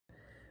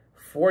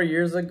4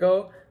 years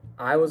ago,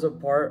 I was a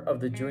part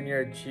of the Junior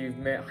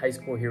Achievement High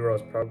School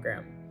Heroes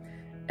program.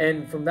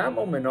 And from that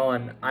moment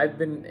on, I've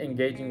been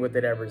engaging with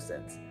it ever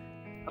since.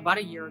 About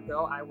a year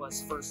ago, I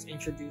was first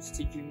introduced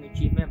to Junior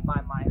Achievement by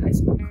my high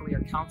school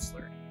career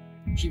counselor.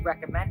 She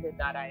recommended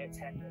that I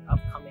attend an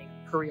upcoming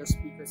career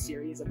speaker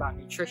series about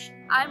nutrition.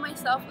 I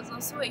myself was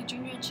also a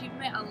Junior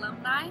Achievement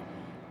alumni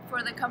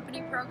for the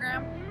company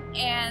program,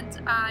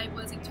 and I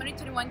was a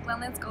 2021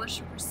 Glenland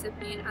Scholarship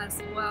recipient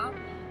as well.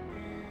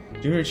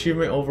 Junior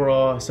Achievement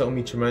overall has helped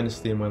me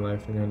tremendously in my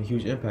life and had a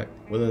huge impact,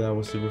 whether that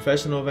was through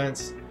professional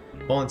events,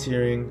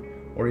 volunteering,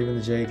 or even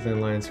the J.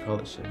 Glenn Lyons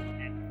Scholarship.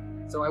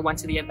 So I went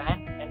to the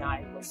event and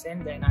I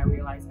listened and I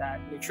realized that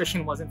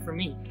nutrition wasn't for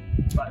me.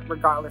 But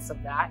regardless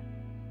of that,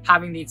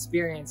 having the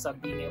experience of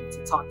being able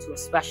to talk to a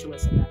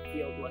specialist in that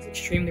field was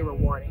extremely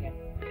rewarding,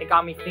 and it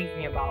got me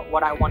thinking about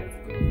what I wanted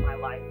to do with my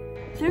life.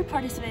 Through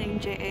participating in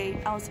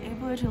JA, I was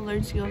able to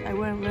learn skills I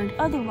wouldn't have learned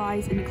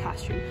otherwise in the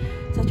classroom,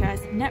 such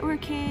as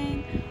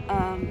networking,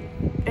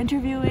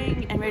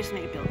 interviewing, and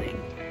resume building.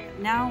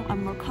 Now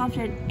I'm more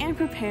confident and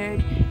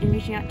prepared in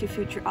reaching out to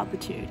future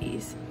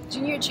opportunities.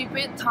 Junior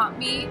Achievement taught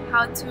me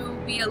how to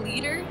be a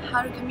leader,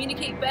 how to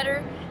communicate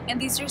better, and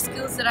these are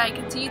skills that I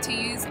continue to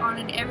use on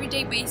an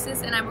everyday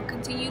basis, and I will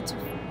continue to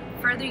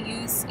further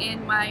use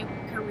in my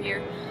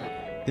career.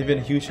 They've been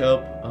a huge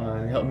help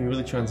and helped me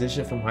really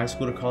transition from high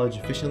school to college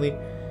efficiently.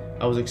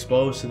 I was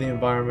exposed to the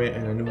environment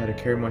and I knew how to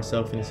carry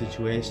myself in a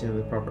situation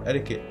with the proper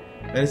etiquette.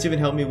 And it's even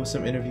helped me with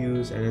some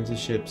interviews and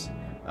internships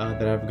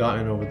that I've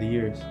gotten over the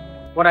years.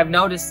 What I've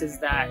noticed is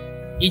that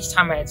each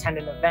time I attend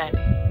an event,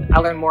 I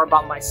learn more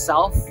about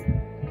myself,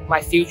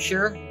 my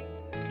future,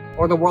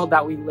 or the world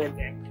that we live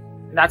in.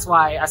 And that's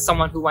why, as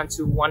someone who went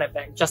to one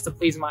event just to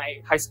please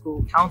my high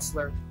school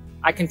counselor,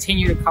 I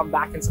continue to come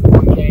back and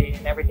support JA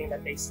and everything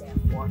that they stand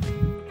for.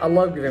 I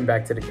love giving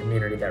back to the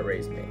community that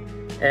raised me.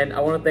 And I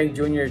want to thank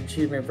Junior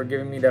Achievement for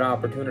giving me that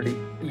opportunity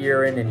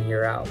year in and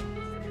year out.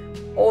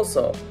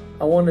 Also,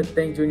 I want to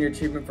thank Junior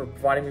Achievement for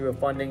providing me with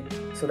funding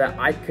so that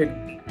I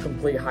could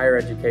complete higher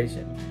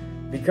education.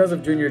 Because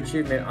of Junior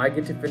Achievement, I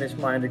get to finish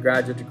my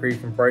undergraduate degree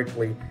from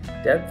Berkeley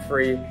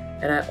debt-free,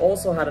 and I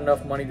also had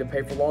enough money to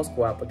pay for law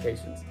school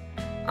applications.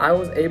 I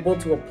was able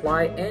to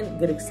apply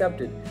and get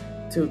accepted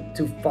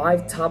to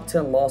 5 top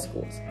 10 law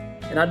schools.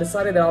 And I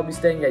decided that I'll be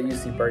staying at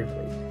UC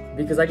Berkeley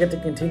because I get to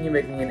continue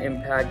making an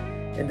impact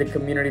in the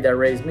community that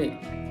raised me.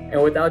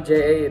 And without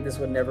JA, this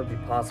would never be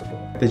possible.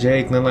 The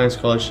J. Glenn Lyons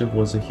Scholarship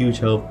was a huge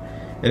help,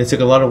 and it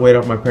took a lot of weight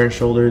off my parents'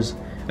 shoulders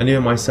and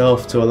even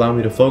myself to allow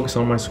me to focus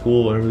on my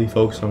school and really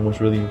focus on what's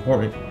really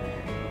important.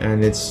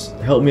 And it's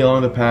helped me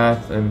along the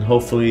path, and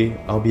hopefully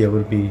I'll be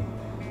able to be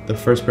the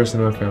first person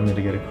in my family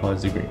to get a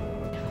college degree.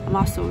 I'm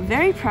also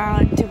very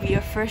proud to be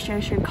a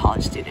first-generation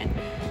college student,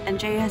 and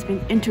JA has been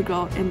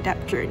integral in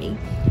that journey.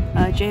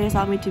 JA has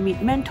allowed me to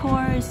meet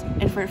mentors,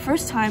 and for the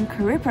first time,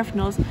 career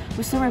professionals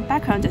with similar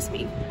backgrounds as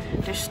me.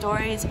 Their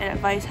stories and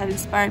advice have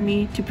inspired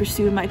me to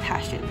pursue my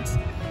passions.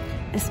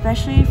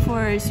 Especially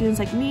for students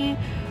like me,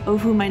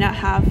 who might not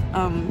have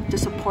the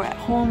support at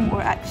home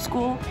or at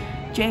school,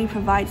 JA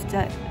provides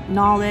that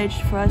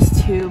knowledge for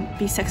us to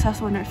be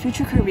successful in our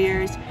future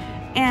careers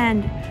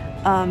and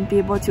be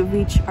able to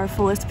reach our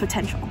fullest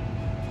potential.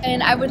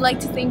 And I would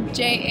like to thank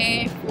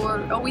JA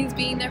for always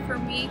being there for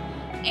me,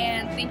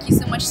 and thank you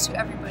so much to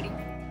everybody.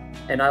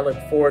 And I look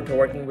forward to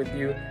working with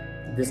you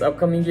this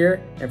upcoming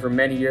year and for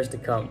many years to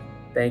come.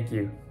 Thank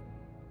you.